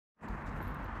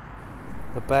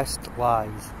The best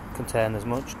lies contain as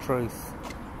much truth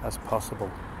as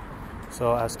possible,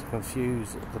 so as to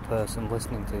confuse the person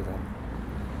listening to them,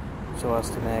 so as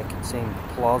to make it seem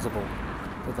plausible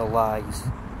that the lies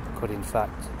could in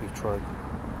fact be true.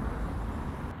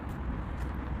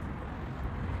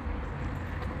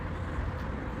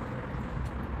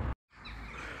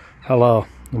 Hello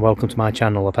and welcome to my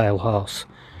channel, A Pale Horse.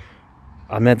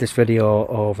 I made this video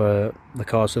over the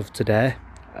course of today,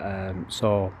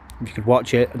 so if you could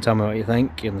watch it and tell me what you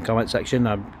think in the comment section,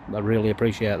 I'd really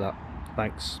appreciate that.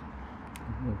 Thanks.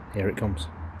 Here it comes.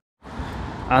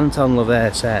 Anton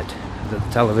LaVey said that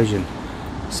the television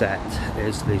set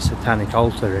is the satanic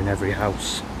altar in every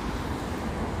house.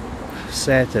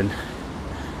 Satan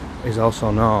is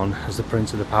also known as the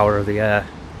prince of the power of the air.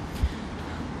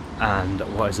 And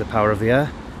what is the power of the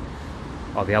air?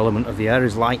 Or the element of the air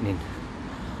is lightning,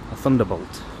 a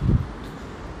thunderbolt.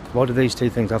 What do these two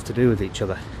things have to do with each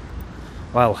other?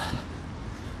 Well,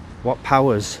 what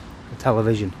powers the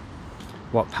television?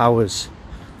 What powers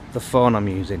the phone I'm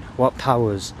using? What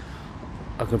powers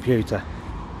a computer?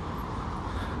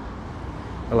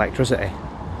 Electricity.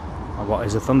 And what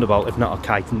is a thunderbolt if not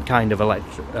a kind of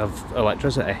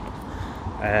electricity?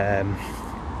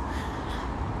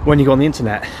 When you go on the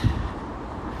internet,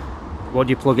 what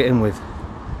do you plug it in with?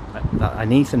 An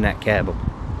Ethernet cable.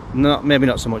 Maybe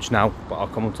not so much now, but I'll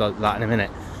come to that in a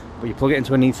minute. But you plug it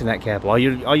into an Ethernet cable, or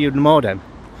your modem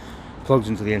plugs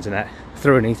into the internet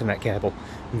through an Ethernet cable.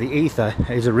 And the ether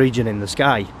is a region in the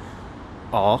sky,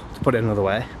 or to put it another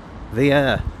way, the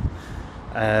air.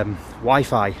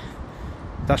 Wi-Fi,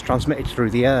 that's transmitted through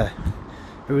the air.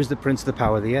 Who is the prince of the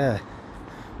power of the air?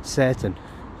 Satan.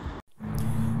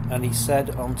 And he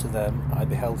said unto them, I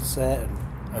beheld Satan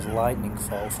as lightning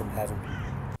fall from heaven.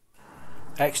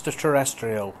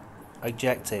 Extraterrestrial,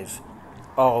 adjective,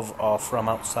 of or from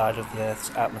outside of the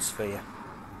Earth's atmosphere.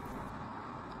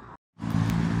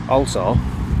 Also,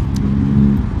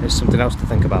 there's something else to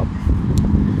think about.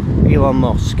 Elon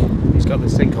Musk, he's got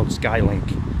this thing called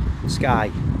Skylink.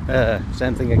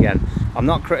 Same thing again. I'm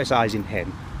not criticising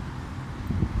him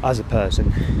as a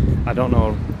person. I don't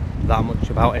know that much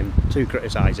about him to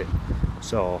criticise him,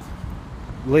 so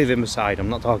leave him aside. I'm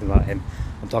not talking about him,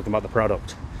 I'm talking about the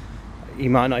product. He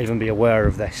might not even be aware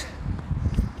of this.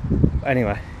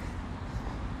 Anyway,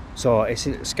 so it's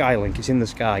Skylink, it's in the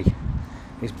sky,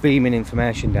 it's beaming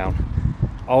information down.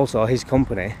 Also, his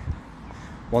company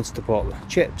wants to put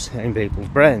chips in people's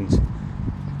brains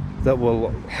that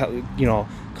will, you know,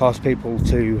 cause people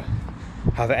to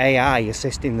have AI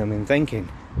assisting them in thinking.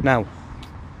 Now,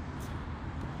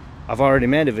 I've already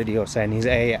made a video saying he's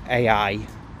AI,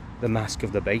 the mask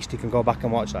of the beast. You can go back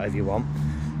and watch that if you want.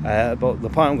 But the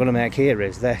point I'm going to make here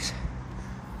is this: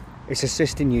 it's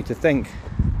assisting you to think.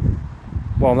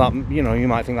 Well, that, you know, you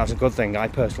might think that's a good thing. I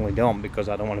personally don't, because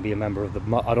I don't want to be a member of the.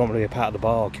 I don't want to be a part of the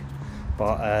Borg.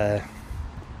 But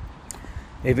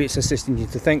if it's assisting you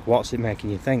to think, what's it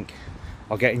making you think,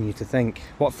 or getting you to think?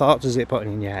 What thoughts is it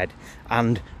putting in your head?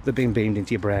 And they're being beamed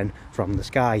into your brain from the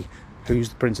sky. Who's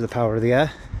the prince of the power of the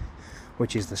air?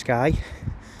 Which is the sky?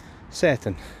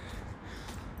 Satan.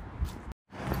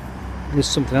 There's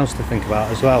something else to think about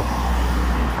as well.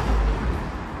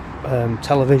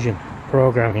 Television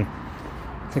programming.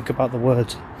 Think about the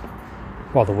words.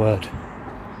 Well, the word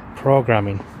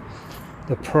programming.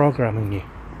 They're programming you.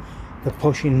 They're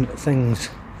pushing things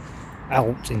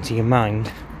out into your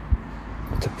mind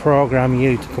to program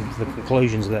you to come to the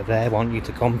conclusions that they want you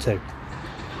to come to.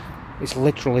 It's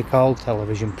literally called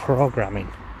television programming.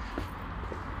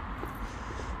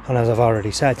 And as I've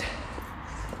already said,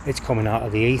 it's coming out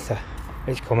of the ether,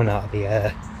 it's coming out of the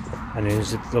air. And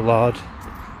who's the Lord?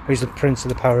 Who's the prince of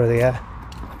the power of the air?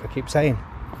 Like I keep saying,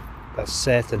 that's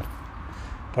Satan.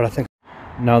 But I think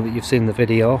now that you've seen the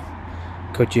video,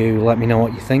 could you let me know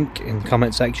what you think in the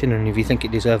comment section? And if you think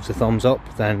it deserves a thumbs up,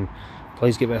 then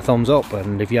please give it a thumbs up.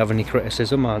 And if you have any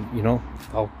criticism, I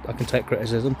can take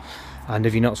criticism. And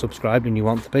if you're not subscribed and you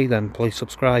want to be, then please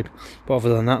subscribe. But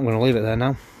other than that, I'm going to leave it there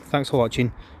now. Thanks for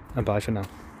watching, and bye for now.